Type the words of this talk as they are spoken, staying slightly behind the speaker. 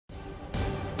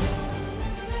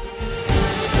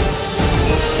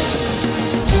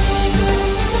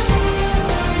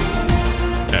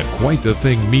Quite the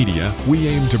Thing Media, we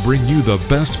aim to bring you the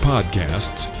best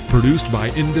podcasts produced by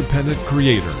independent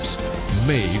creators,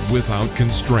 made without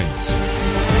constraints.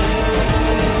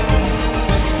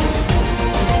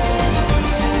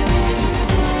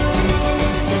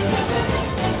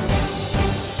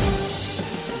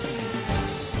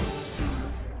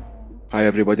 Hi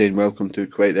everybody and welcome to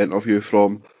Quite the Interview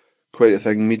from Quite the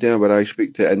Thing Media, where I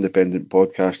speak to independent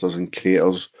podcasters and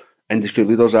creators, industry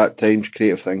leaders at times,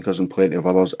 creative thinkers and plenty of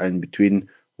others in between,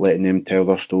 letting them tell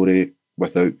their story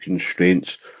without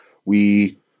constraints.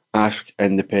 We ask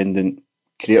independent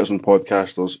creators and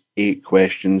podcasters 8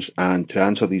 questions, and to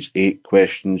answer these 8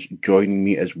 questions, joining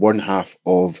me is one half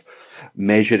of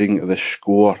Measuring the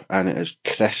Score, and it is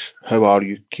Chris. How are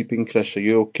you keeping, Chris? Are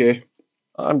you okay?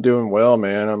 I'm doing well,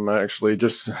 man. I'm actually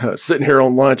just sitting here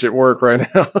on lunch at work right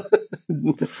now.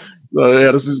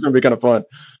 Yeah, this is going to be kind of fun.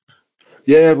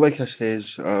 Yeah, like I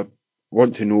says, I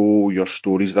want to know your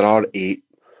stories. There are 8.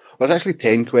 There's actually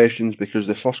 10 questions because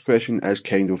the first question is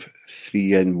kind of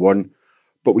 3 in 1.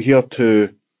 But we're here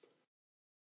to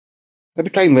maybe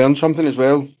try and learn something as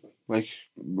well. Like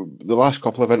the last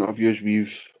couple of interviews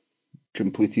we've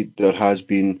completed, there has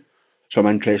been some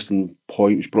interesting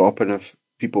points brought up, and if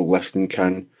people listening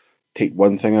can take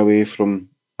one thing away from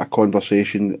a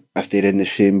conversation, if they're in the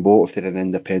same boat, if they're an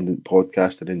independent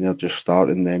podcaster and they're just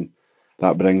starting, then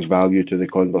that brings value to the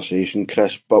conversation,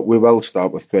 Chris. But we will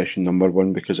start with question number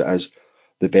 1 because it is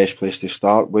the best place to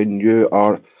start when you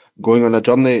are going on a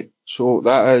journey. So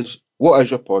that is, what is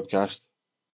your podcast?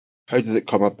 How did it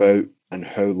come about? And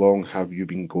how long have you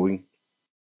been going?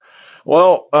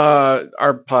 Well,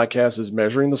 our podcast is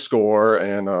Measuring the Score.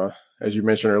 And as you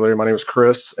mentioned earlier, my name is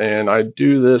Chris, and I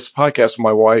do this podcast with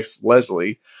my wife,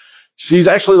 Leslie. She's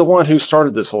actually the one who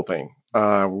started this whole thing. We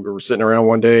were sitting around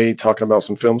one day talking about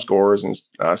some film scores, and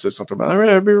I said something about,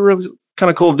 it'd be really kind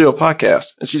of cool to do a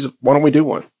podcast. And she said, why don't we do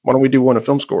one? Why don't we do one of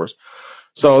film scores?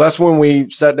 So that's when we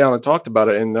sat down and talked about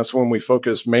it, and that's when we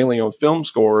focused mainly on film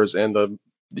scores and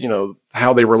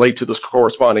how they relate to this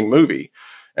corresponding movie.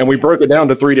 And we broke it down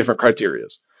to 3 different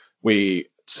criterias. We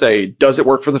say, does it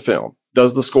work for the film?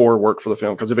 Does the score work for the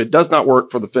film? Because if it does not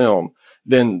work for the film,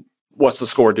 then what's the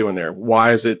score doing there?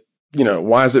 Why is it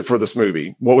for this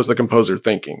movie? What was the composer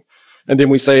thinking? And then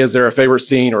we say, is there a favorite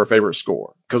scene or a favorite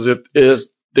score? Because if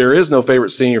there is no favorite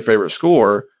scene or favorite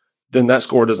score, then that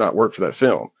score does not work for that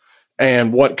film.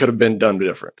 And what could have been done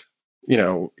different?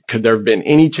 Could there have been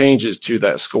any changes to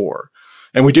that score?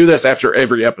 And we do this after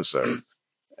every episode.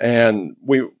 And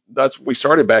we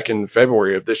started back in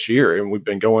February of this year, and we've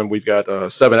been going. We've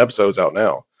got 7 episodes out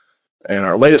now, and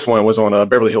our latest one was on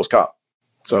Beverly Hills Cop.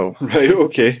 So right,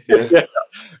 okay, yeah.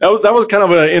 That was kind of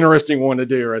an interesting one to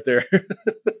do right there.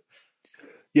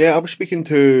 Yeah, I was speaking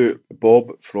to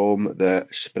Bob from the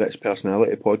Spritz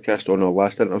Personality podcast on our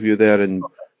last interview there, and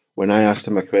when I asked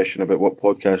him a question about what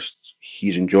podcasts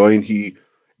he's enjoying, he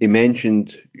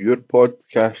mentioned your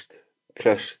podcast,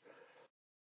 Chris.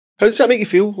 How does that make you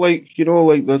feel? Like,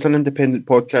 there's an independent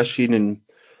podcast scene, and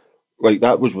like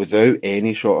that was without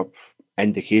any sort of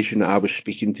indication that I was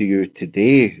speaking to you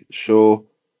today. So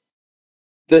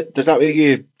does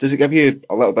it give you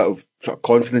a little bit of sort of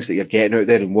confidence that you're getting out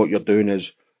there and what you're doing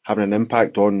is having an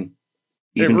impact on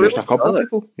even just a couple of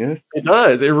people? Yeah. It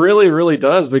does. It really, really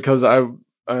does, because I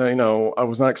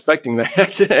was not expecting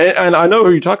that. And I know who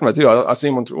you're talking about too. I see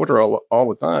him on Twitter all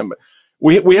the time, but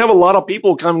we have a lot of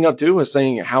people coming up to us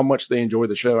saying how much they enjoy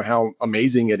the show, how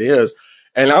amazing it is.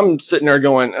 And I'm sitting there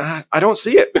going, I don't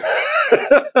see it.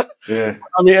 Yeah.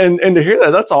 I mean, and to hear that,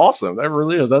 that's awesome. That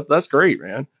really is. That's great,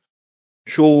 man.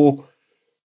 So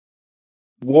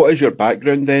what is your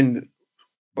background then?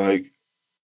 Like,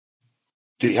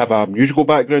 do you have a musical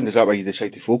background? Is that why you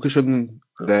decided to focus on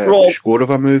the score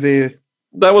of a movie?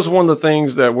 That was one of the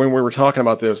things that when we were talking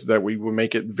about this, that we would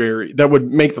make that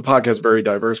would make the podcast very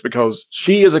diverse, because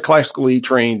she is a classically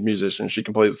trained musician. She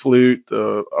can play the flute,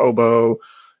 the oboe,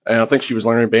 and I think she was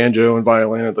learning banjo and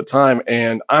violin at the time.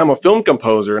 And I'm a film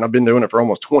composer, and I've been doing it for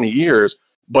almost 20 years,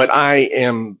 but I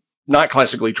am not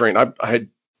classically trained. I had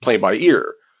played by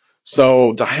ear.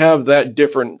 So to have that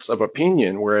difference of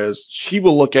opinion, whereas she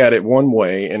will look at it one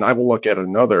way and I will look at it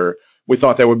another, we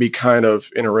thought that would be kind of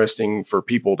interesting for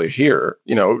people to hear,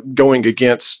 going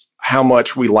against how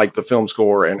much we like the film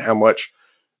score and how much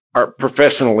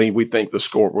professionally we think the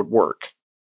score would work.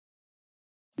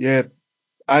 Yeah,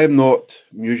 I am not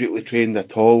musically trained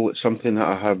at all. It's something that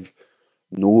I have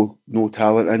no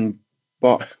talent in.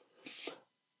 But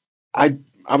I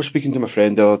was speaking to my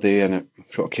friend the other day, and it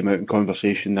sort of came out in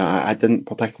conversation that I didn't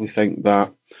particularly think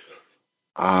that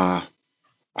a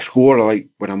score, like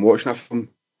when I'm watching a film,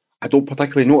 I don't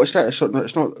particularly notice it.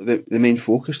 It's not the main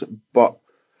focus, but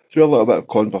through a little bit of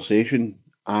conversation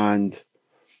and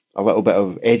a little bit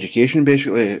of education,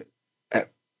 basically,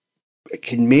 it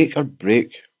can make or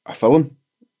break a film,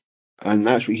 and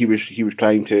that's what he was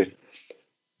trying to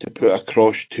put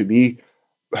across to me.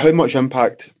 How much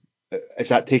impact is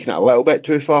that taking it a little bit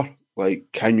too far? Like,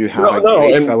 can you have a No,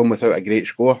 great and film without a great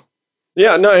score?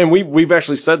 yeah, no, and we've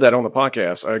actually said that on the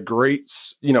podcast. A great,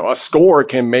 a score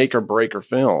can make or break a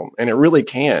film, and it really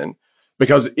can,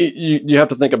 because you have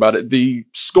to think about it. The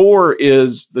score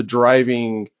is the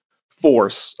driving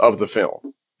force of the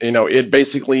film. It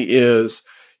basically is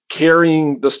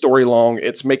carrying the story along.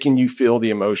 It's making you feel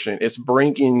the emotion. It's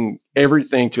bringing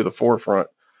everything to the forefront,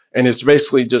 and it's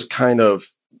basically just kind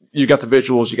of, you got the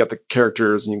visuals, you got the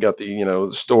characters, and you got the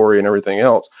story and everything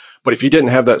else. But if you didn't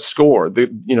have that score,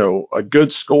 a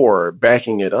good score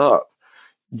backing it up,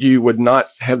 you would not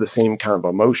have the same kind of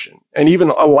emotion. And even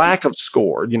a lack of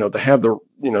score, to have the,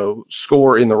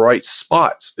 score in the right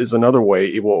spots is another way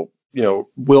it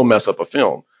will mess up a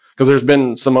film. Because there's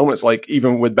been some moments, like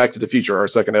even with Back to the Future, our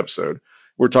second episode,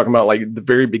 we're talking about like the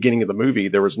very beginning of the movie,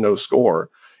 there was no score.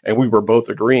 And we were both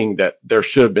agreeing that there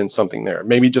should have been something there.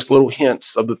 Maybe just little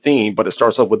hints of the theme, but it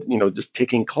starts off with, just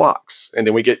ticking clocks. And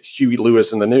then we get Huey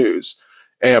Lewis in the news.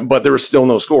 But there was still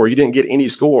no score. You didn't get any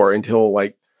score until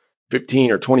like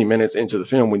 15 or 20 minutes into the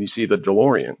film when you see the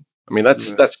DeLorean. I mean,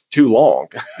 that's too long,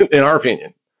 in our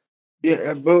opinion.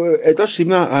 Yeah, well, it does seem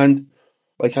that, and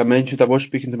like I mentioned, I was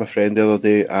speaking to my friend the other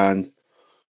day, and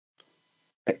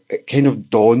it kind of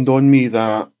dawned on me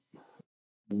that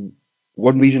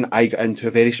one reason I got into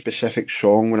a very specific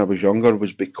song when I was younger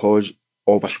was because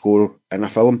of a score in a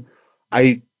film.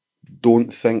 I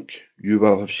don't think you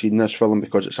will have seen this film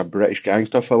because it's a British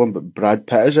gangster film, but Brad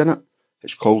Pitt is in it.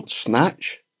 It's called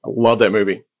Snatch. I love that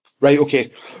movie. Right,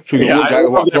 okay. So you Yeah, know I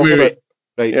exactly what love I'm that talking movie. about.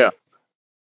 Right. Yeah.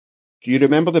 Do you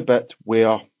remember the bit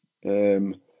where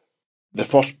the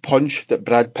first punch that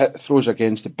Brad Pitt throws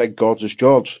against the big gorgeous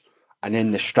George, and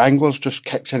then the Stranglers just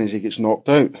kicks in as he gets knocked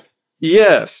out?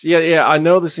 Yes. Yeah. I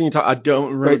know the scene you talk. I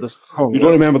don't remember Right. the song You don't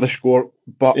though. remember the score,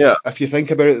 but Yeah. if you think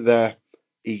about it,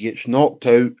 he gets knocked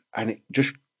out and it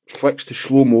just flicks to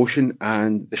slow motion,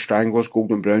 and the Stranglers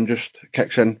Golden Brown just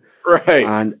kicks in, Right.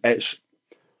 and it's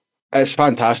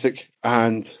fantastic.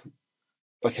 And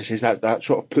like I says, that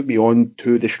sort of put me on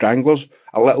to the Stranglers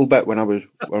a little bit when I was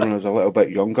a little bit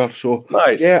younger. So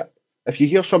Nice. yeah, if you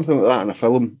hear something like that in a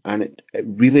film, and it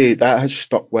really, that has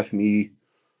stuck with me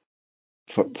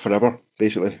forever,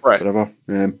 basically Right. forever.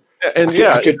 And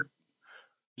yeah, I could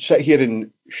sit here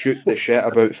and shoot the shit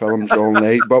about films all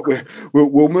night, but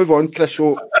we'll move on, Chris.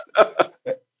 So,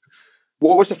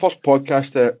 what was the first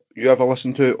podcast that you ever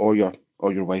listened to, or your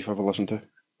wife ever listened to?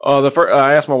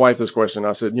 I asked my wife this question.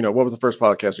 I said, what was the first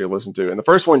podcast you listened to? And the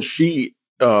first one she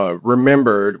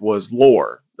remembered was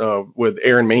Lore with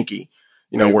Aaron Mahnke,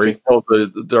 Right. where he Okay. tells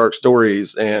the dark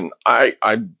stories. And I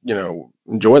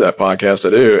enjoy that podcast. I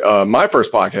do. My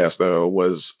first podcast though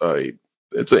was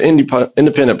it's an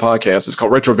independent podcast. It's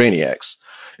called Retrovaniacs.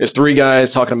 It's three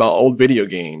guys talking about old video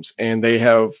games, and they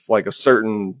have like a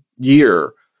certain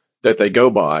year that they go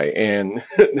by, and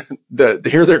to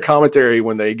hear their commentary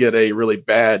when they get a really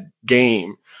bad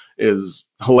game is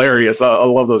hilarious. I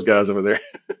love those guys over there.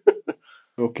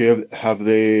 Okay. Have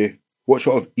they? What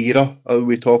sort of era are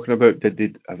we talking about?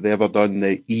 Have they ever done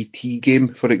the ET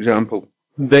game, for example?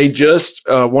 They just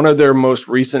one of their most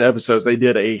recent episodes, they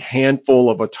did a handful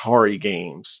of Atari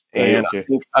games, Right. and I Okay.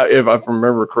 think if I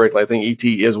remember correctly, I think ET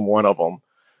is one of them.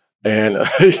 And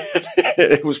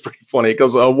it was pretty funny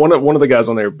because one of the guys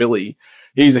on there, Billy,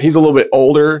 he's a little bit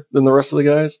older than the rest of the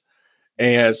guys,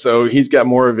 and so he's got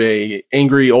more of a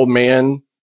angry old man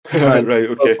kind Right.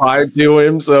 of Okay. vibe to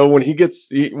him. So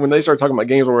when they start talking about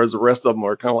games, whereas the rest of them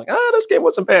are kind of like, this game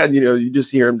wasn't bad, you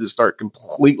just hear him just start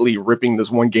completely ripping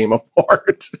this one game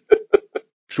apart.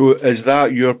 So, is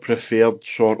that your preferred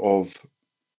sort of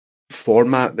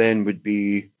format? Then would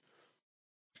be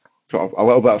sort of a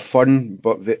little bit of fun,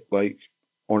 but like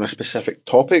on a specific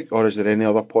topic, or is there any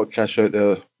other podcasts out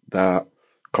there that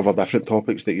cover different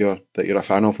topics that you're a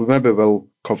fan of? We maybe will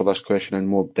cover this question in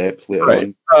more depth later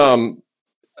Right. on.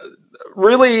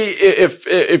 Really,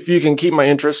 if you can keep my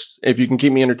interest, if you can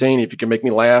keep me entertained, if you can make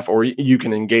me laugh, or you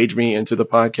can engage me into the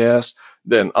podcast,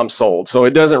 then I'm sold. So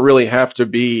it doesn't really have to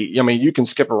be. I mean, you can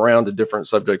skip around to different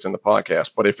subjects in the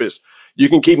podcast, but if you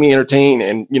can keep me entertained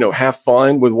and have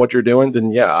fun with what you're doing,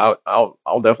 then yeah,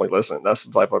 I'll definitely listen. That's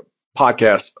the type of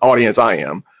podcast audience I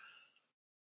am.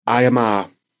 I'm a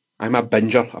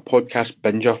binger, a podcast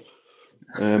binger.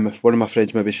 If one of my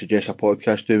friends maybe suggests a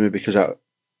podcast to me, because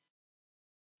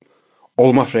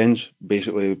all my friends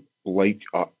basically like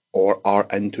or are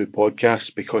into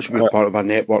podcasts because we're part of a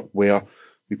network where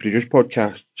we produce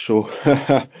podcasts. So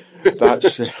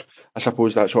that's, I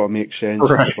suppose that sort of makes sense.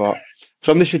 Right. But if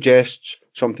somebody suggests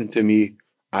something to me,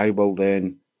 I will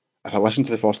then, if I listen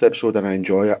to the first episode and I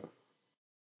enjoy it,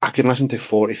 I can listen to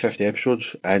 40, 50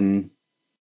 episodes in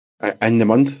the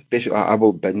month. Basically, I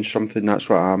will binge something. That's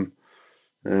what I am.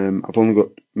 I've only got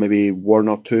maybe one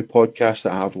or two podcasts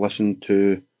that I've listened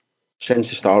to since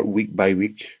the start, week by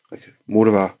week. Like more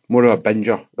of a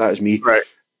binger. That is me. Right.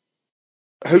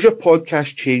 How's your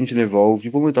podcast changed and evolved?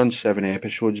 You've only done 7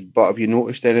 episodes, but have you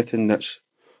noticed anything that's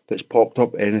popped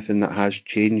up? Anything that has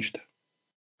changed?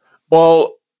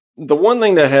 Well, the one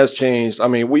thing that has changed, I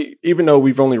mean, even though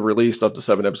we've only released up to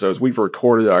 7 episodes, we've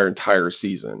recorded our entire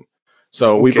season.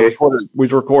 So Okay.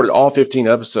 we've recorded all 15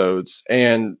 episodes.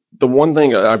 And the one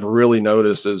thing that I've really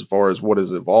noticed as far as what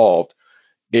has evolved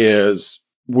is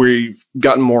we've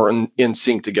gotten more in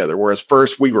sync together. Whereas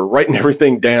first we were writing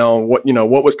everything down, what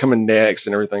was coming next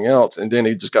and everything else. And then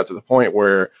it just got to the point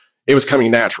where it was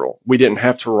coming natural. We didn't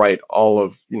have to write all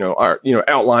of,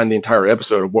 outline the entire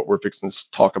episode of what we're fixing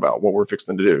to talk about, what we're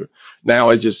fixing to do.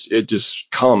 Now it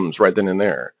just comes right then and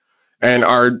there. And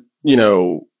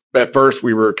at first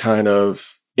we were kind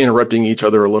of interrupting each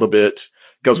other a little bit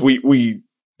because we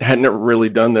hadn't really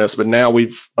done this, but now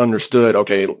we've understood,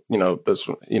 okay,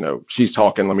 she's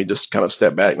talking. Let me just kind of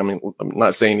step back. I mean, I'm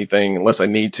not saying anything unless I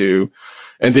need to.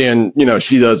 And then,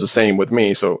 she does the same with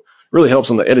me. So it really helps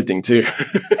on the editing too.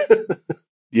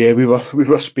 Yeah, we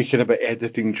were speaking about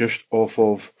editing just off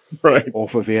of Right.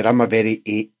 air. I'm a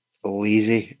very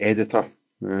lazy editor.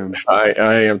 I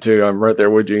am too. I'm right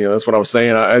there with you. That's what I was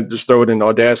saying. I just throw it in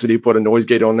Audacity, put a noise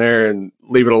gate on there, and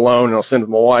leave it alone. And I'll send it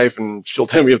to my wife, and she'll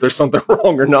tell me if there's something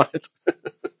wrong or not.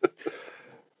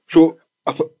 So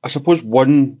I suppose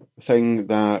one thing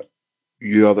that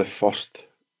you are the first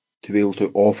to be able to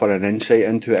offer an insight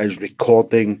into is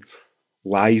recording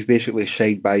live, basically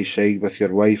side by side with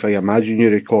your wife. I imagine you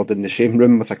record in the same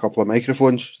room with a couple of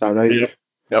microphones. Is that right?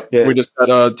 Yep. Yeah. We just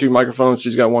got 2 microphones.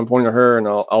 She's got one pointing at her, and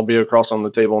I'll be across on the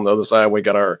table on the other side. We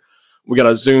got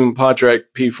a Zoom PodTrack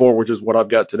P4, which is what I've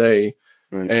got today,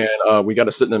 Right. and we got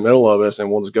to sit in the middle of us,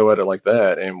 and we'll just go at it like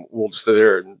that, and we'll just sit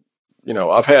there. And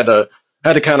I've had to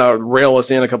kind of rail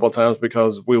us in a couple of times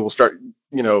because we will start,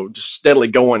 just steadily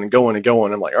going and going and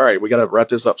going. I'm like, all right, we got to wrap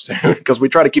this up soon because we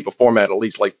try to keep a format at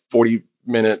least like 40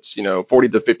 minutes, 40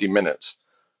 to 50 minutes.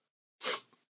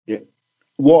 Yeah.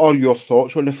 What are your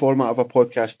thoughts on the format of a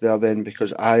podcast there then?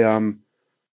 Because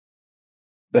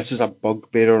this is a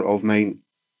bugbearer of mine.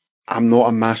 I'm not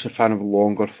a massive fan of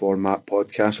longer format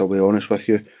podcasts, I'll be honest with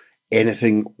you.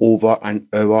 Anything over an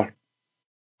hour,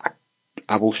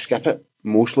 I will skip it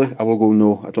mostly. I will go,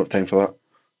 no, I don't have time for that.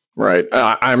 Right.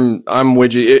 I'm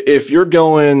with you. If you're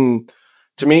going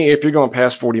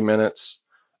past 40 minutes,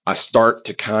 I start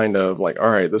to kind of like,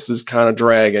 all right, this is kind of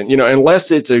dragging,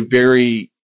 unless it's a very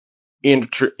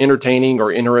entertaining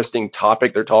or interesting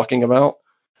topic they're talking about.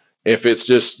 If it's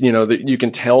just, that you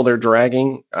can tell they're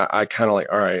dragging, I kind of like,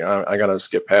 all right, I got to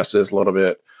skip past this a little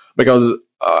bit because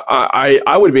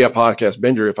I would be a podcast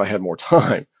binger if I had more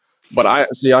time. But I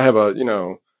have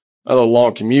a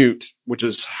long commute, which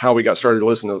is how we got started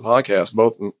listening to the podcast,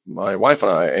 both my wife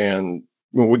and I, and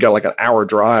we got like an hour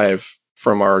drive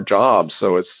from our jobs.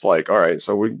 So it's like, all right,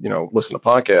 so we, listen to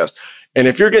podcasts. And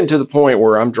if you're getting to the point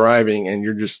where I'm driving and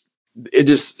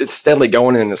it's steadily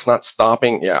going and it's not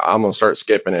stopping, yeah, I'm going to start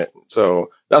skipping it.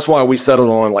 So that's why we settled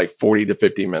on like 40 to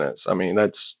 50 minutes. I mean,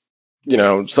 that's,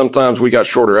 sometimes we got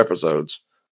shorter episodes.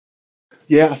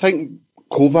 Yeah, I think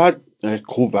COVID, I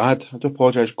do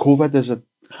apologise, COVID has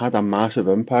had a massive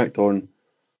impact on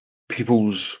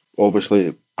people's,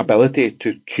 obviously, ability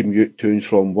to commute to and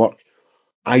from work.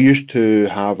 I used to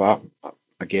have about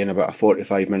a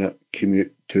 45-minute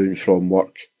commute to and from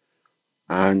work,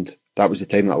 and that was the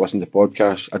time that I listened to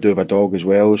podcasts. I do have a dog as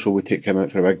well, so we take him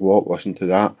out for a big walk, listen to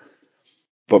that.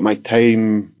 But my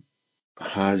time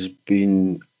has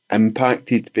been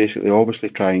impacted, basically, obviously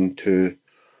trying to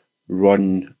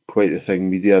run Quite the Thing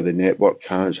Media. The network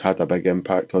has had a big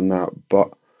impact on that.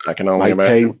 But I can only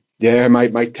imagine.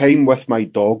 my time with my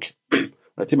dog, when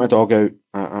I take my dog out,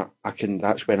 I can.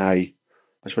 That's when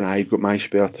I've got my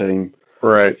spare time.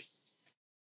 Right.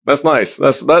 That's nice.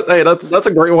 That's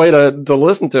a great way to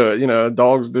listen to it.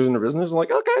 Dogs doing their business.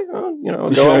 Like, okay, go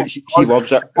He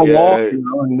loves it. a walk,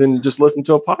 and then just listen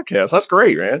to a podcast. That's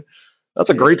great, man.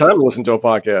 That's a great time to listen to a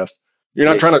podcast. You're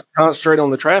not trying to concentrate on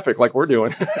the traffic like we're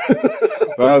doing.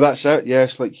 Well, that's it.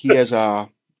 Yes, like he is I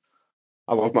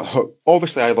love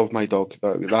my dog.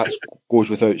 That goes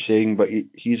without saying. But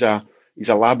he's a He's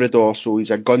a Labrador, so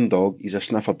he's a gun dog. He's a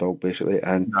sniffer dog, basically.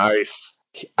 And Nice.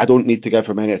 I don't need to give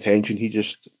him any attention.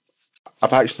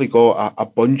 I've actually got a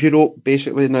bungee rope,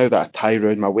 basically, now that I tie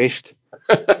around my waist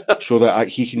so that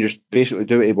he can just basically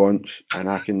do what he wants and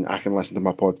I can listen to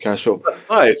my podcast. So,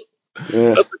 Nice.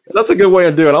 yeah. That's a good way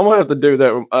to do it. I'm gonna have to do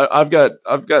that.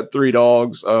 I've got 3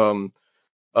 dogs. The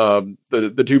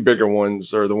 2 bigger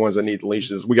ones are the ones that need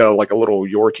leashes. We got like a little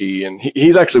Yorkie, and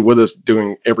he's actually with us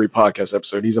doing every podcast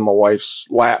episode. He's in my wife's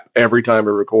lap every time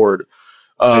we record.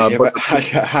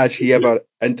 Has he ever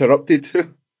interrupted?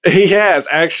 He has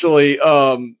actually.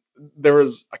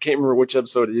 I can't remember which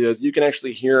episode it is. You can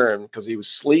actually hear him because he was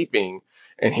sleeping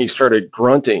and he started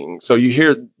grunting. So you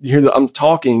hear I'm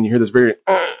talking. You hear this very,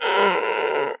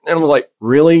 and I was like,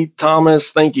 really,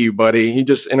 Thomas? Thank you, buddy. He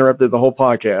just interrupted the whole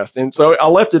podcast, and so I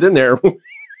left it in there.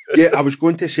 Yeah, I was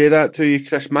going to say that to you,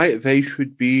 Chris. My advice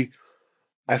would be,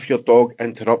 if your dog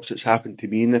interrupts, it's happened to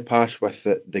me in the past with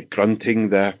the grunting,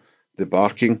 the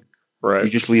barking. Right. You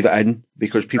just leave it in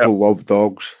because people love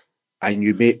dogs, and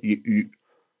you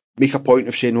make a point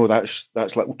of saying, "Oh, that's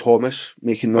little Thomas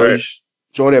making noise. Right.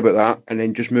 Sorry about that," and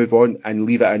then just move on and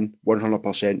leave it in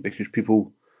 100% because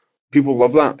people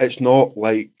love that. It's not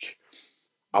like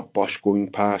a bus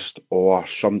going past or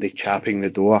somebody chapping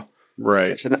the door.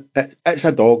 Right. It's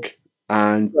a dog,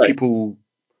 and Right.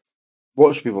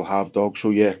 lots of people have dogs.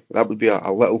 So yeah, that would be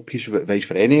a little piece of advice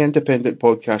for any independent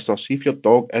podcaster. See if your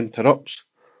dog interrupts,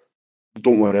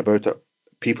 don't worry about it.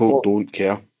 People don't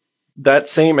care. That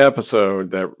same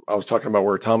episode that I was talking about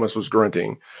where Thomas was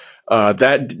grunting,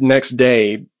 that next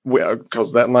day,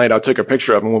 because that night I took a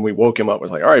picture of him when we woke him up. I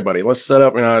was like, all right, buddy, let's set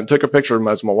up. And I took a picture of him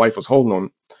as my wife was holding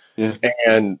him. Yeah.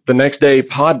 And the next day,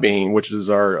 Podbean, which is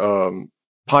our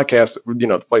podcast,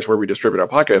 the place where we distribute our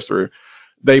podcast through,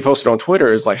 they posted on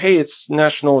Twitter, is like, hey, it's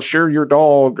National Share Your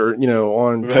Dog, or,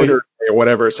 on Twitter or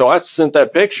whatever. So I sent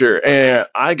that picture and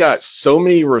I got so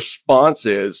many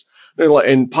responses.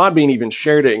 And Podbean even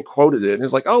shared it and quoted it. And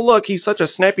it's like, oh, look, he's such a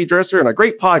snappy dresser and a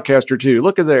great podcaster, too.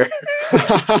 Look at there.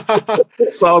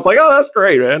 So I was like, oh, that's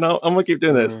great, man. I'm going to keep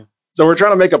doing this. So we're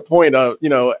trying to make a point of,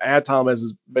 Ad Thomas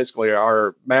is basically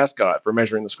our mascot for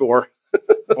measuring the score.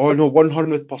 Oh, no,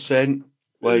 100%.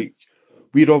 Like,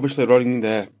 we're obviously running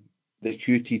the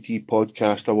QTT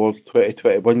Podcast Award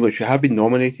 2021, which you have been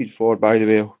nominated for, by the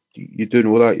way. You do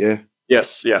know that, yeah?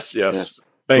 Yes.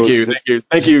 Thank you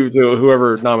to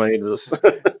whoever nominated us.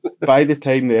 By the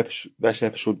time this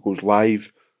episode goes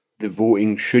live, the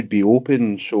voting should be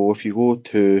open. So if you go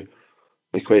to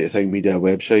the Quite the Thing Media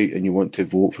website and you want to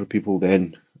vote for people,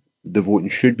 then the voting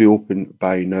should be open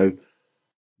by now.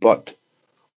 But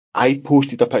I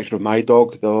posted a picture of my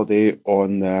dog the other day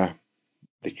on the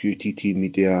QTT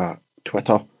Media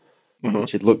Twitter. I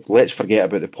said, look, let's forget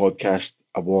about the podcast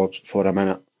awards for a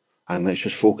minute and let's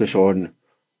just focus on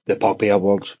the puppy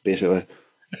awards, basically.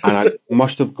 And I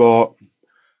must have got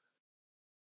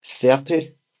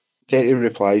 30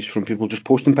 replies from people just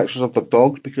posting pictures of their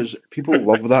dogs because people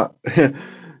love that.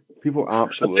 People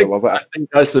absolutely love it. I think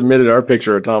I submitted our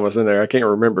picture of Thomas in there. I can't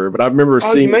remember, but I remember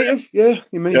seeing. You might have, yeah.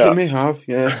 You may have,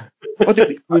 yeah.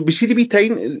 We see the wee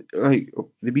tiny, like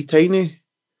the wee tiny.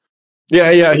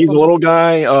 Yeah. He's a little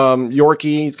guy,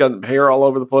 Yorkie. He's got hair all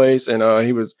over the place, and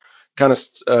he was kind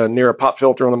of near a pop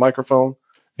filter on the microphone.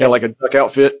 Yeah, like a duck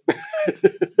outfit.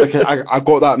 Okay, I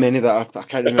got that many that I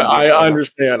can't remember. I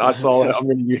understand. I saw that. How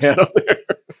many you had on there?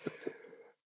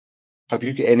 Have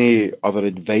you got any other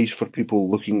advice for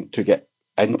people looking to get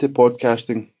into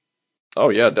podcasting? Oh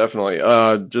yeah, definitely.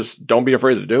 Just don't be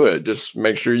afraid to do it. Just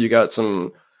make sure you got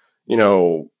some,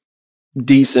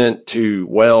 decent to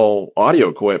well audio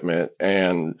equipment,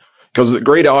 and because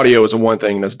great audio is the one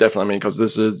thing that's definitely, because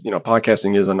this is,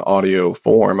 podcasting is an audio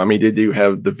form. I mean, they do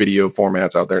have the video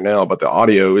formats out there now, but the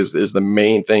audio is the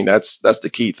main thing. That's the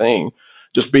key thing.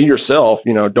 Just be yourself.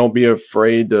 Don't be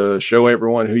afraid to show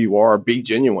everyone who you are. Be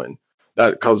genuine.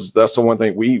 Because that's the one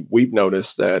thing we've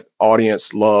noticed, that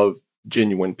audience love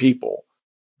genuine people,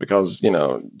 because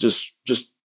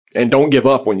just and don't give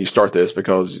up when you start this,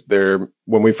 because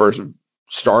when we first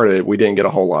started, we didn't get a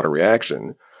whole lot of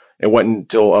reaction. It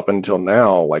wasn't up until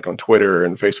now, like on Twitter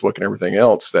and Facebook and everything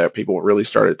else, that people really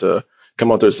started to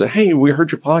come up to us and say, hey, we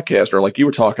heard your podcast, or like you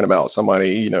were talking about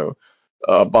somebody,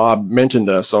 Bob mentioned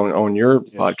us on your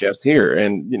podcast here,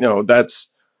 and that's,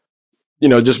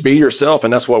 just be yourself,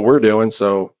 and that's what we're doing.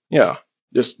 So yeah,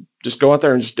 just go out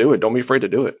there and just do it. Don't be afraid to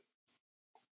do it.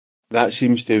 That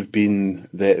seems to have been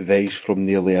the advice from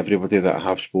nearly everybody that I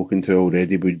have spoken to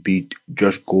already, would be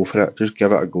just go for it. Just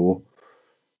give it a go.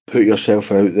 Put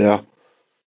yourself out there.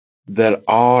 There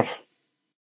are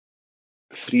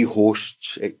free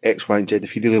hosts, X, Y, and Z.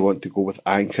 If you really want to go with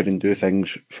Anchor and do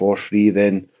things for free,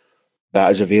 then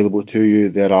that is available to you.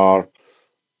 There are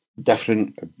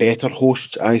different, better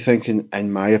hosts, I think,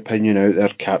 in my opinion, out there.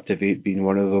 Captivate being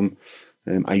one of them.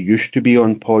 I used to be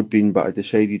on Podbean, but I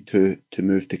decided to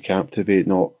move to Captivate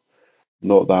not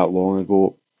that long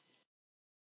ago.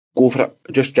 Go for it.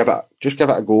 Just give it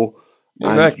a go.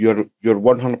 And Exactly. you're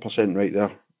 100% right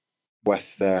there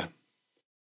with the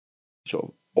sort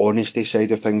of honesty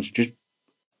side of things. Just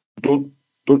don't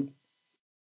don't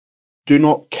do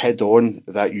not kid on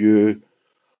that you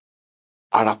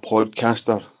are a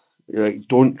podcaster. Like,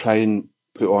 don't try and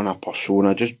put on a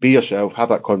persona. Just be yourself. Have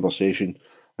that conversation.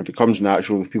 If it comes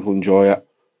natural, if people enjoy it,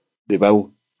 they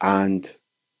will. And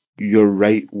you're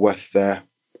right with the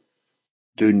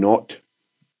do not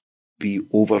be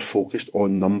over focused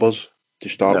on numbers to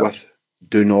start No. with.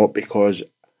 Do not, because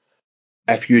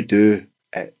if you do,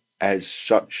 it is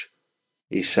such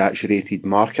a saturated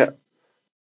market.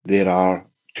 There are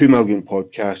 2 million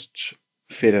podcasts.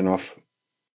 Fair enough.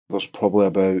 There's probably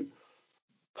about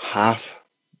half,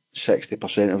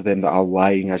 60% of them that are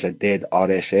lying as a dead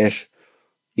RSS.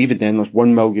 Even then, there's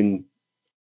 1 million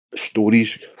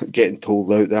stories getting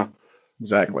told out there.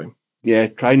 Exactly. Yeah,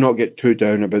 try not get too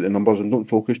down about the numbers and don't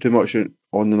focus too much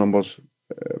on the numbers.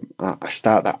 A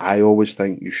stat that I always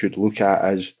think you should look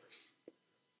at is,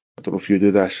 I don't know if you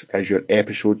do this, is your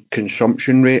episode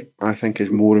consumption rate. I think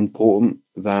is more important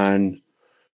than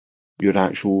your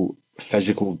actual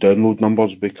physical download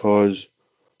numbers, because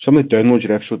somebody downloads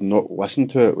your episode and not listen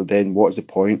to it, well, then what is the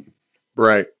point?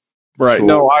 Right. Right.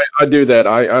 No, So, I do that.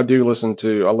 I do listen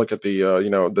to, I look at the,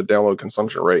 the download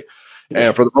consumption rate. And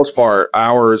yes, for the most part,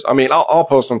 hours, I mean, I'll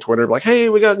post on Twitter like, hey,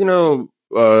 we got,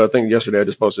 I think yesterday I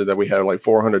just posted that we had like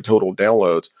 400 total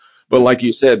downloads. But yeah, like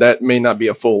you said, that may not be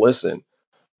a full listen.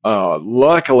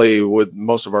 Luckily, with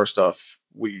most of our stuff,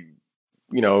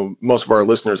 most of our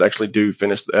listeners actually do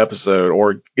finish the episode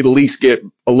or at least get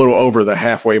a little over the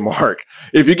halfway mark.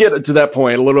 If you get to that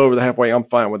point, a little over the halfway, I'm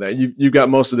fine with that. You got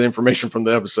most of the information from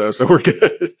the episode, so we're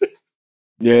good.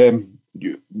 yeah,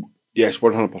 yes,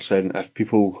 100%. If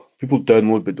people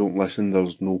download but don't listen,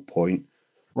 there's no point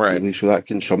Right. really. So that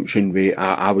consumption rate,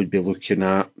 I would be looking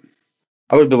at.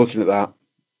 I would be looking at that.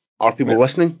 Are people Yeah.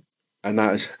 listening? And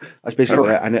that's All basically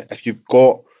right. it. And if you've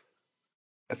got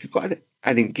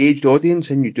an engaged audience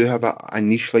and you do have a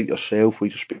niche like yourself, where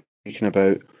you're speaking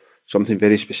about something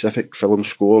very specific, film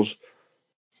scores,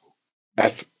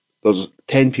 if there's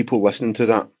 10 people listening to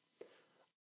that,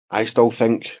 I still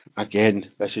think,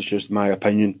 again, this is just my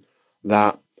opinion,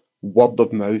 that word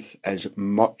of mouth is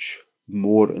much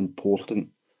more important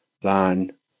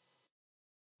than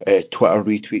Twitter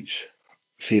retweets,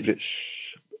 favourites,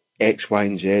 X, Y,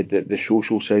 and Z, the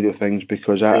social side of things,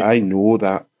 because I know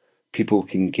that people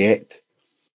can get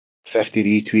 50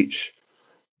 retweets,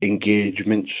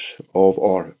 engagements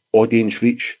or audience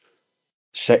reach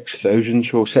 6,000.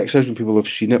 So 6,000 people have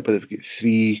seen it, but they've got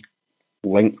 3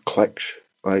 link clicks.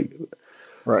 Like,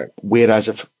 Right. whereas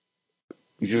if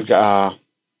you've got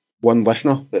one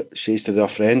listener that says to their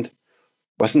friend,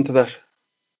 "Listen to this,"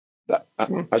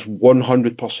 Hmm. that's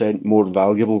 100% more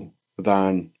valuable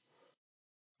than,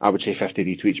 I would say, 50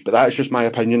 retweets. But that's just my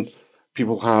opinion.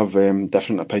 People have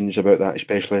different opinions about that,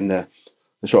 especially in the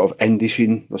sort of indie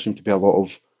scene. There seems to be a lot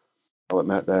of, I'll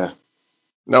admit,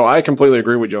 No, I completely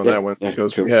agree with you on yeah, that one yeah,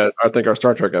 because we cool. had, I think, our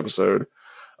Star Trek episode.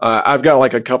 I've got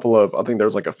like a couple of, I think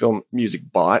there's like a film music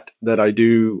bot that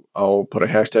I'll put a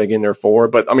hashtag in there for.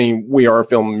 But I mean, we are a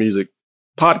film music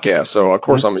podcast, so of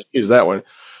course Mhm. I'm going to use that one.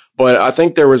 But I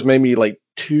think there was maybe like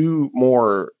 2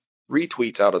 more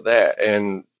retweets out of that.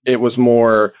 And it was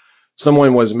more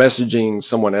someone was messaging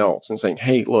someone else and saying,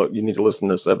 hey, look, you need to listen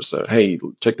to this episode. Hey,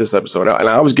 check this episode out. And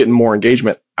I was getting more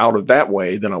engagement out of that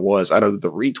way than I was out of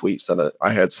the retweets that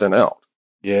I had sent out.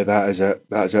 Yeah, that is it.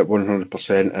 That is it,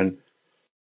 100%. And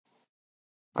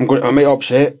I might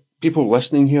upset people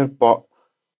listening here, but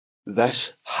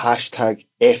this hashtag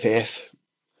FF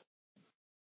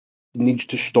needs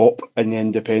to stop in the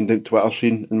independent Twitter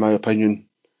scene, in my opinion.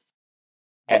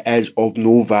 It is of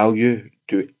no value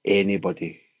to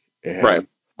anybody. Right.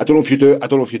 I don't know if you do. I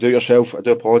don't know if you do it yourself. I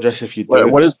do apologise if you What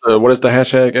do. what is the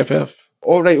hashtag FF?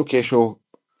 All right, okay. So,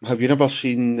 have you never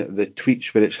seen the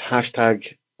tweets where it's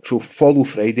hashtag? So follow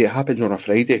Friday. It happens on a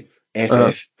Friday.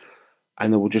 Uh, FF,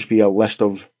 and there will just be a list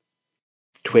of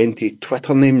 20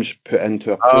 Twitter names put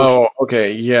into a post. oh,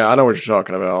 okay. Yeah, I know what you're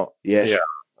talking about. Yeah, Yes,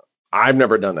 I've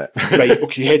never done that. right.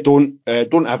 Okay, yeah.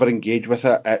 Don't ever engage with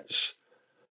it. It's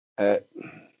uh,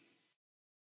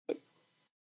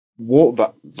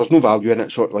 there's no value in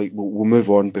it. So, like, we'll move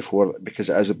on before, because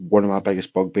it is one of my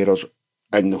biggest bugbearers.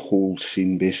 in the whole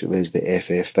scene basically is the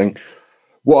FF thing.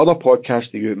 What other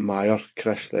podcasts do you admire,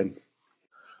 Chris, then?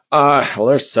 Well,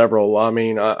 there's several. I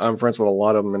mean, I'm friends with a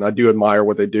lot of them, and I do admire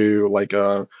what they do. Like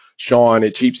Sean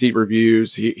at Cheap Seat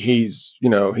Reviews, he's,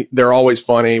 they're always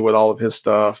funny with all of his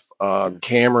stuff.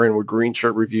 Cameron with Green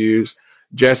Shirt Reviews,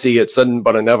 Jesse at Sudden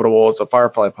But Inevitable. It's a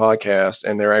Firefly podcast,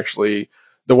 and they're actually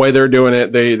the way they're doing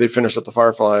it. They finished up the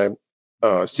Firefly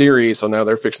series, so now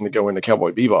they're fixing to go into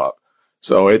Cowboy Bebop.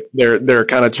 So they're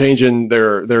kind of changing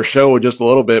their show just a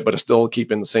little bit, but it's still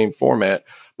keeping the same format.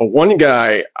 But one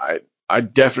guy I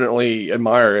definitely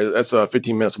admire. That's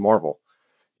 15 Minutes of Marvel.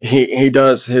 He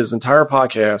does his entire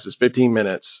podcast is 15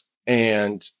 minutes,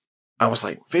 and I was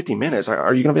like, 15 minutes?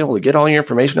 Are you gonna be able to get all your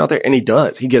information out there? And he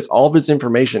does. He gets all of his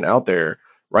information out there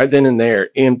right then and there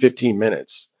in 15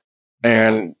 minutes,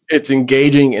 and it's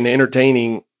engaging and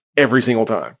entertaining every single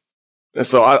time. And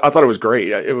so I thought it was great.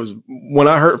 It was when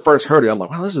I first heard it, I'm like,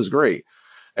 wow, this is great.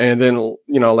 And then,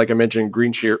 like I mentioned,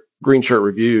 Green Shirt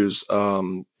Reviews.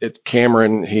 It's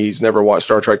Cameron. He's never watched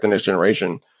Star Trek: The Next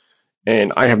Generation,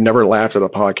 and I have never laughed at a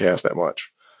podcast that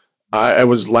much. I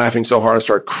was laughing so hard I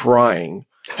started crying.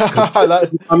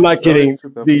 I'm not kidding.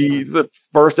 The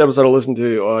first episode I listened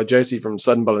to, JC from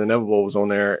Sudden But Inevitable was on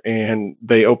there, and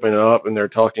they open it up and they're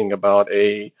talking about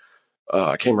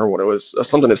I can't remember what it was,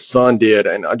 something his son did,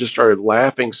 and I just started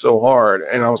laughing so hard,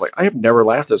 and I was like, I have never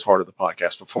laughed as hard at the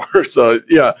podcast before. So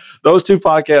yeah, those two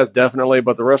podcasts definitely,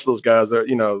 but the rest of those guys that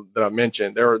that I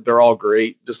mentioned, they're all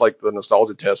great, just like the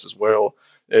Nostalgia Test as well.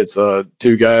 It's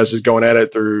two guys just going at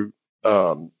it through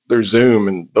Zoom,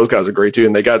 and those guys are great too,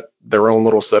 and they got their own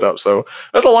little setup. So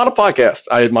that's a lot of podcasts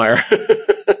I admire.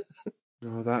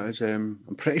 No, that is. I'm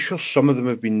pretty sure some of them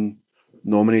have been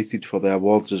nominated for the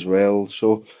awards as well.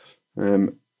 So, are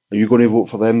you going to vote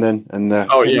for them then? And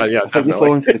Oh yeah, I think they definitely.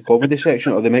 fall into the comedy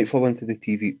section, or they might fall into the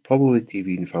TV, probably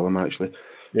TV and film actually.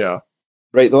 Yeah.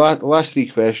 Right, the last three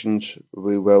questions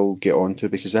we will get on to,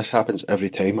 because this happens every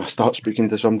time I start speaking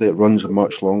to somebody. It runs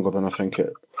much longer than I think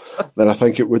it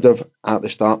would have at the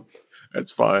start.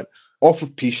 That's fine. Off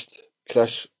of piste,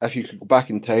 Chris, if you could go back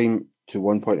in time to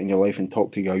one point in your life and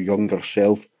talk to your younger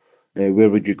self, where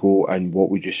would you go and what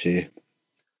would you say?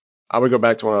 I would go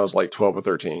back to when I was like 12 or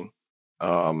 13.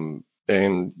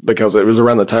 And because it was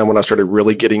around the time when I started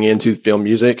really getting into film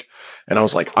music, and I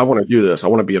was like, I want to do this. I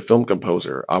want to be a film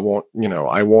composer.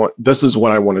 This is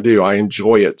what I want to do. I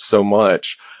enjoy it so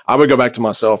much. I would go back to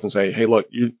myself and say, hey, look,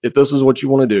 if this is what you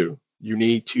want to do, you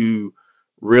need to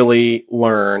really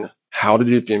learn how to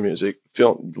do film music,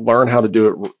 learn how to do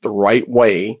it the right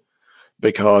way,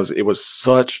 because it was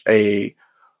such a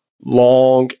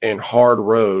long and hard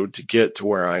road to get to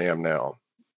where I am now.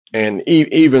 And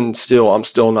even still, I'm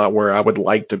still not where I would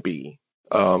like to be.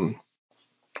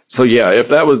 So yeah, if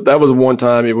that was one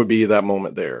time, it would be that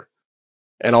moment there.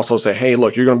 And also say, hey,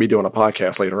 look, you're going to be doing a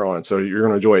podcast later on, so you're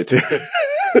going to enjoy it too.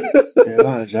 Yeah,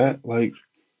 that is it. Like,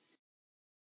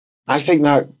 I think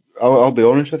that I'll be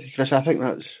honest with you, Chris. I think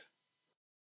that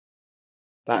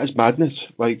is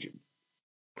madness. Like,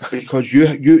 because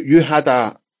you had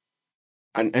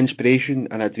an inspiration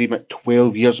and a dream at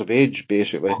 12 years of age,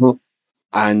 basically,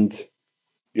 and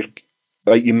you're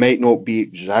like, you might not be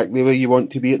exactly where you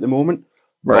want to be at the moment,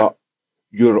 Right. but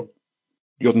you're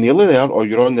nearly there, or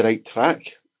you're on the right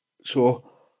track. So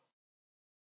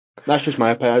that's just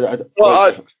my opinion.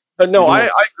 Well, no, You I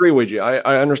know, agree with you.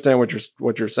 I understand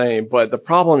what you're saying, but the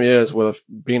problem is with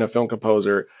being a film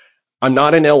composer, I'm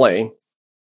not in LA.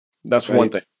 That's one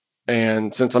right? thing.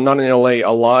 And since I'm not in LA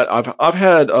a lot, I've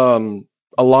had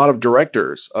a lot of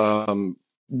directors.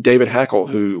 David Hackle,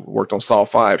 who worked on Saw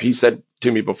 5, he said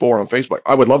to me before on Facebook,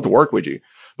 I would love to work with you,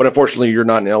 but unfortunately you're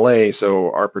not in LA,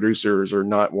 so our producers are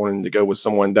not wanting to go with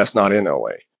someone that's not in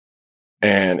LA.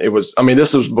 And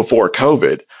this was before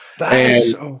COVID, That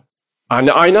is. and Oh,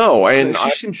 I know, it and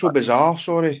just seems so bizarre.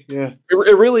 Sorry. Yeah.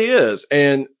 it really is.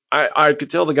 And I could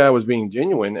tell the guy was being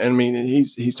genuine. And I mean,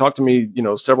 he's talked to me,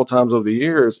 several times over the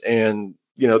years. And,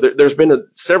 there's been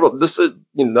several, this is,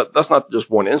 that's not just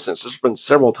one instance. There's been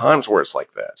several times where it's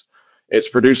like that. It's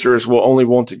producers will only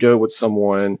want to go with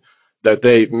someone that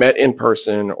they've met in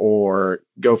person or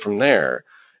go from there.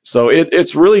 So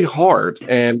it's really hard.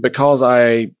 And because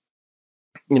I'm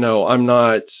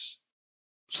not,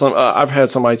 I've had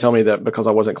somebody tell me that because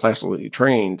I wasn't classically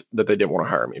trained that they didn't want to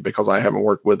hire me because I haven't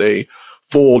worked with a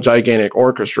full gigantic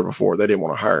orchestra before. They didn't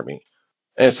want to hire me.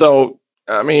 And so,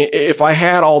 I mean, if I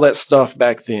had all that stuff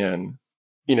back then,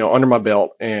 under my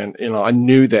belt and, I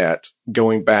knew that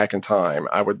going back in time,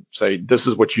 I would say, this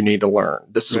is what you need to learn.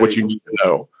 This is what Right. you need to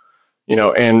know,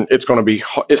 and it's still going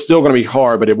to be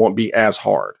hard, but it won't be as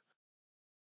hard.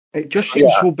 It just So,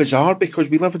 seems yeah, so bizarre because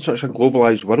we live in such a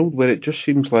globalized world where it just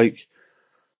seems like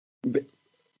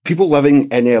people living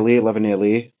in LA live in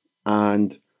LA,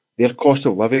 and their cost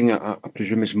of living, I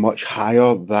presume, is much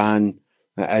higher than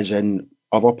it is in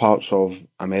other parts of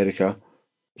America.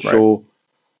 right. So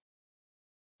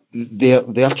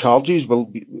their charges will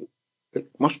be, it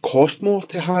must cost more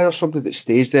to hire somebody that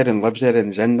stays there and lives there and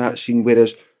is in that scene.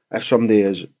 Whereas if somebody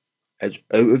is out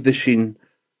of the scene,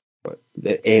 but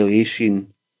the LA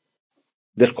scene,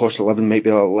 their cost of living might be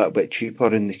a little bit cheaper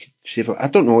and they could save it. I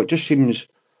don't know. It just seems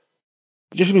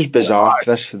bizarre,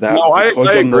 Chris, No, that because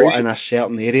I you're agree. not in a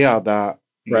certain area that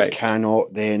you Right.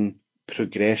 cannot then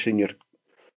progress in your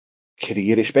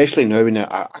career, especially now in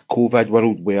a COVID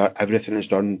world where everything is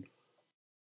done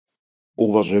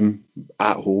over Zoom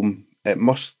at home.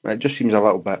 It just seems a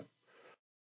little bit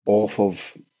off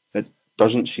of, it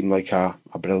doesn't seem like a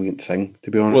brilliant thing, to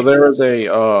be Well, honest. there is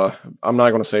I'm not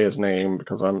going to say his name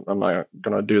because I'm not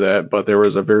going to do that, but there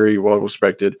was a very well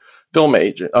respected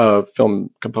film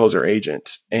composer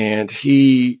agent, and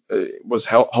he was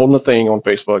holding a thing on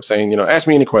Facebook saying, ask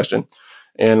me any question.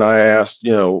 And I asked,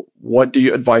 what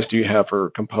advice do you have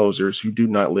for composers who do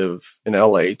not live in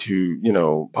LA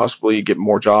to, possibly get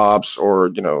more jobs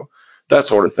or, that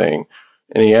sort of thing.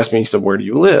 And he asked me, he said, where do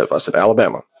you live? I said,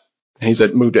 Alabama. And he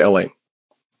said, move to LA.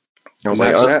 I was And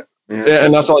like, that's it. Yeah.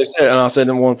 and that's all he said. And I said,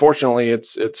 well, unfortunately,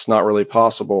 it's not really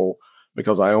possible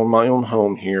because I own my own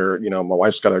home here. My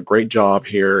wife's got a great job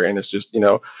here, and it's just,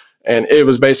 and it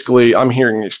was basically, I'm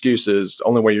hearing excuses. The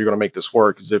only way you're going to make this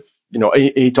work is if,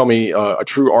 he told me a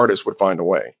true artist would find a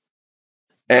way.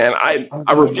 And I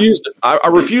refused. I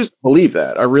refused to believe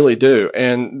that. I really do.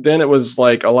 And then it was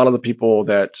like a lot of the people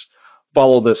that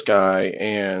follow this guy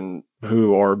and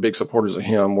who are big supporters of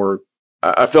him were.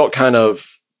 I felt kind of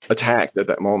attacked at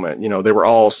that moment. They were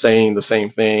all saying the same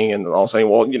thing and all saying,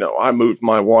 well, I moved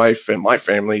my wife and my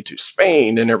family to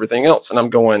Spain and everything else. And I'm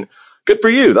going, good for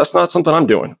you. That's not something I'm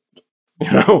doing.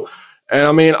 you know. And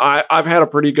I mean, I've had a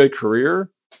pretty good career,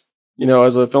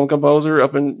 as a film composer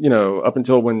up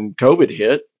until when COVID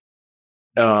hit.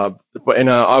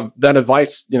 That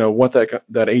advice, what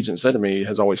that agent said to me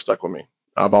has always stuck with me.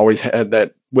 I've always had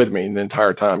that with me the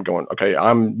entire time going, okay,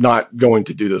 I'm not going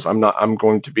to do this. I'm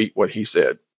going to beat what he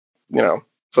said, you know.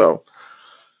 So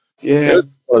Yeah. it's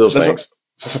one of those There's a, things.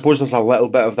 I suppose there's a little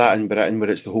bit of that in Britain where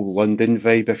it's the whole London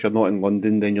vibe. If you're not in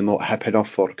London, then you're not hip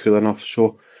enough or cool enough.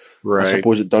 So I Right.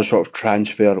 suppose it does sort of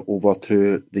transfer over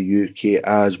to the UK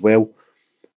as well.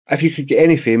 If you could get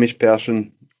any famous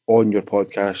person on your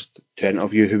podcast to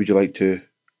interview, who would you like to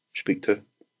speak to?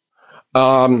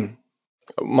 Um,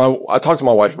 I talked to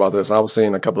my wife about this. I was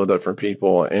seeing a couple of different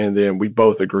people, and then we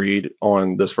both agreed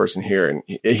on this person here. And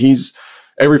he's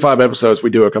every 5 episodes we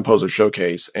do a composer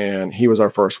showcase, and he was our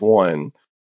first one.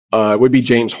 It would be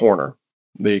James Horner,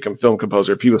 the film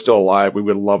composer. If he was still alive, we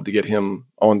would love to get him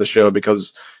on the show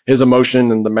because his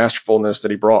emotion and the masterfulness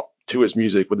that he brought to his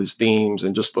music with his themes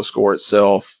and just the score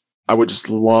itself. I would just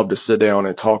love to sit down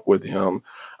and talk with him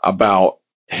about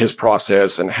his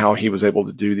process and how he was able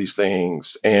to do these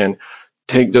things and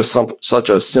take just such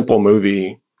a simple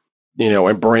movie,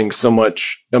 and bring so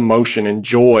much emotion and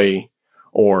joy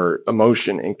or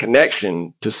emotion and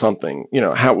connection to something,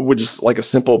 how would just like a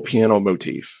simple piano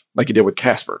motif, like he did with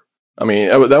Casper. I mean,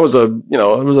 that was it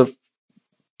was a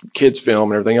kid's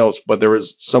film and everything else, but there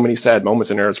was so many sad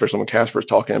moments in there, especially when Casper's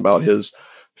talking about his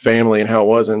family and how it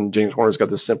was. And James Horner's got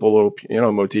this simple little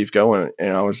piano motif going.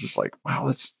 And I was just like, wow,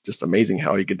 that's just amazing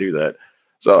how he could do that.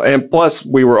 So, and plus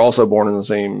we were also born in the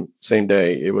same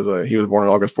day. He was born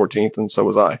on August 14th and so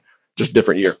was I, just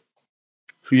different year.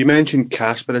 So you mentioned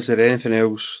Casper. Is there anything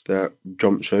else that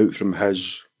jumps out from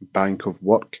his bank of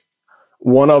work?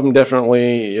 One of them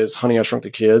definitely is Honey, I Shrunk the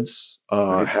Kids.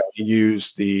 Right. How he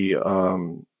used the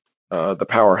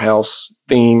Powerhouse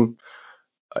theme.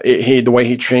 The way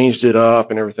he changed it up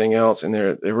and everything else. And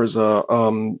there was the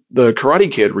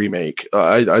Karate Kid remake.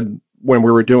 I when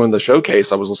we were doing the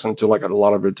showcase, I was listening to like a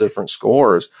lot of the different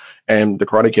scores, and the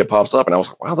Karate Kid pops up, and I was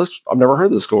like, wow, I've never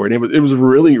heard this score, and it was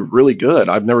really really good.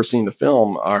 I've never seen the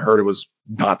film. I heard it was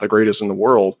not the greatest in the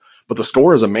world, but the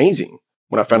score is amazing.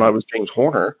 When I found out it was James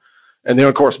Horner, and then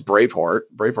of course Braveheart.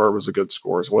 Braveheart was a good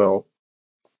score as well.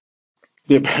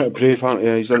 Yeah, Braveheart.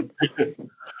 Yeah, he's on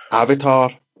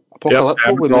Avatar, Yep,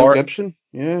 Apocalypto with Mel Avatar. Gibson.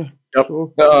 Yeah. Yep.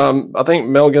 So I think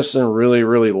Mel Gibson really,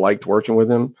 really liked working with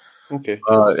him. okay.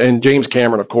 And James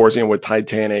Cameron, of course, with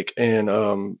Titanic and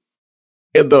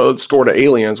the score to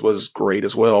Aliens was great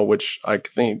as well, which I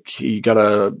think he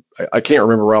got I can't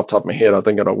remember off the top of my head. I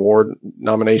think got an award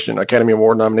nomination, Academy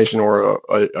Award nomination, or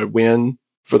a win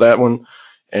for that one.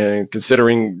 And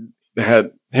considering it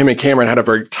had him and Cameron had a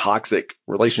very toxic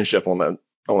relationship on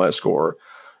that score.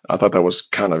 I thought that was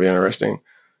kind of interesting.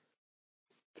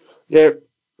 Yeah.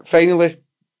 Finally,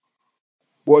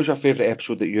 what is your favourite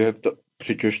episode that you have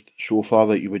produced so far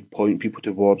that you would point people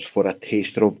towards for a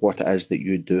taster of what it is that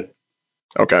you do?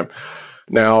 Okay.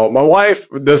 Now, my wife,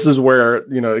 this is where,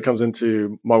 it comes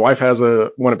into, my wife has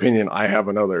one opinion, I have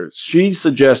another. She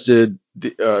suggested,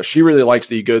 she really likes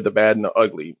the good, the bad, and the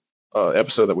ugly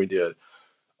episode that we did.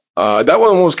 That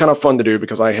one was kind of fun to do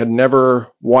because I had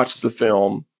never watched the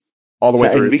film all the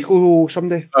way through. Enrico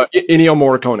someday? Ennio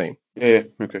Morricone. Yeah,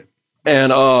 okay.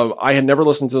 And I had never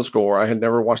listened to the score. I had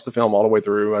never watched the film all the way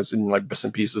through. I was in like bits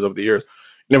and pieces over the years.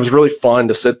 And it was really fun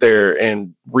to sit there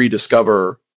and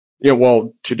rediscover,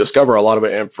 to discover a lot of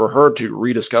it and for her to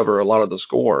rediscover a lot of the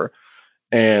score.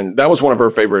 And that was one of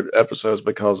her favorite episodes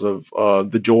because of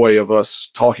the joy of us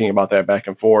talking about that back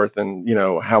and forth and,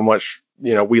 how much,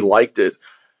 we liked it.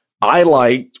 I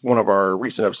liked one of our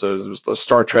recent episodes. It was the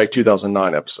Star Trek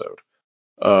 2009 episode.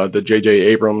 The J.J.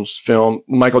 Abrams film,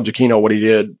 Michael Giacchino, what he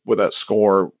did with that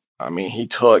score, I mean, he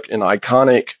took an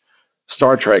iconic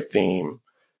Star Trek theme,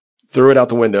 threw it out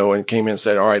the window, and came in and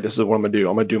said, all right, this is what I'm going to do.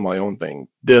 I'm going to do my own thing.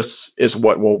 This is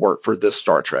what will work for this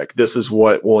Star Trek. This is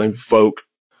what will invoke,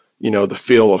 the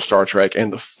feel of Star Trek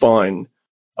and the fun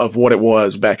of what it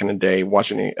was back in the day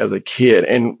watching it as a kid.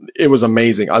 And it was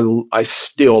amazing. I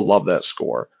still love that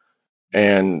score.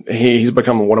 And he's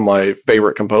become one of my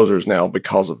favorite composers now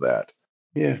because of that.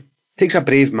 Yeah. Takes a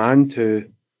brave man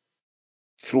to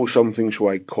throw something so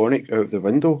iconic out of the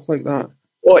window like that.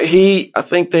 Well, I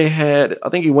think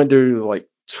he went through like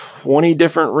 20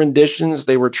 different renditions.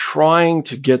 They were trying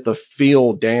to get the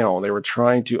feel down. They were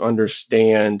trying to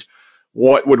understand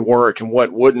what would work and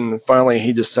what wouldn't. And finally,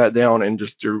 he just sat down and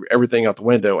just threw everything out the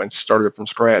window and started from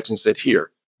scratch and said,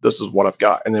 here, this is what I've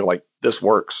got. And they're like, this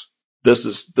works. This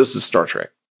is Star Trek.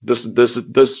 This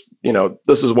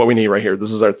is what we need right here.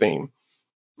 This is our theme.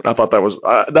 I thought that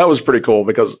was pretty cool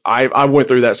because I went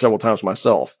through that several times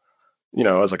myself,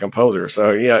 as a composer.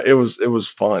 So yeah, it was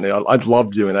fun. I'd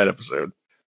love doing that episode.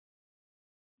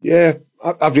 Yeah,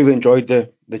 I've really enjoyed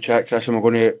the chat, Chris, and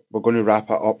we're going to wrap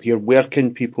it up here. Where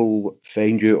can people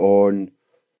find you on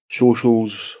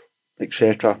socials,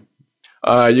 etc.?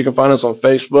 You can find us on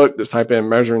Facebook. Just type in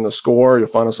Measuring the Score. You'll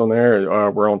find us on there.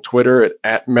 We're on Twitter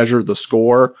at Measure the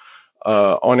Score.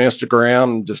 On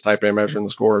Instagram, just type in Measuring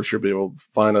the Score. You should be able to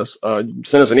find us.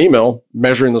 Send us an email,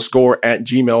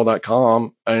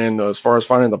 measuringthescore@gmail.com. And as far as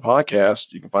finding the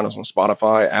podcast, you can find us on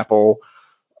Spotify, Apple,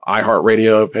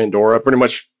 iHeartRadio, Pandora, pretty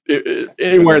much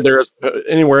anywhere there is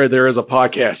a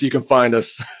podcast, you can find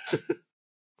us.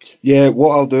 Yeah,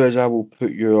 what I'll do is I will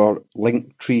put your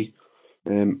link tree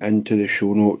into the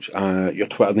show notes, your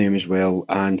Twitter name as well,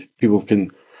 and people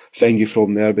can find you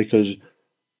from there because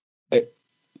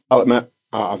I'll admit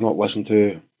I've not listened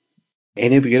to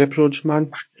any of your episodes,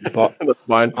 man. But That's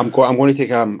fine. I'm going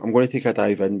to take a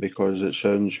dive in because it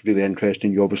sounds really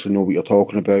interesting. You obviously know what you're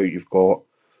talking about. You've got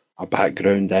a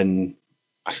background in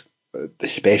the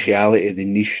speciality, the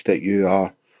niche that you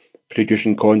are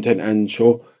producing content in.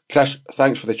 So, Chris,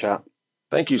 thanks for the chat.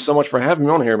 Thank you so much for having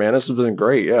me on here, man. This has been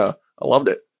great. Yeah, I loved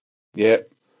it. Yeah.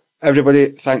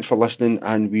 Everybody, thanks for listening,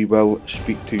 and we will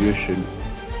speak to you soon.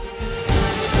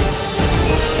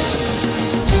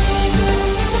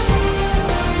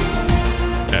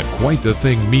 At Quite the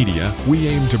Thing Media, we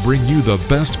aim to bring you the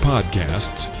best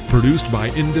podcasts produced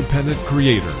by independent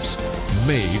creators,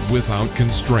 made without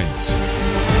constraints.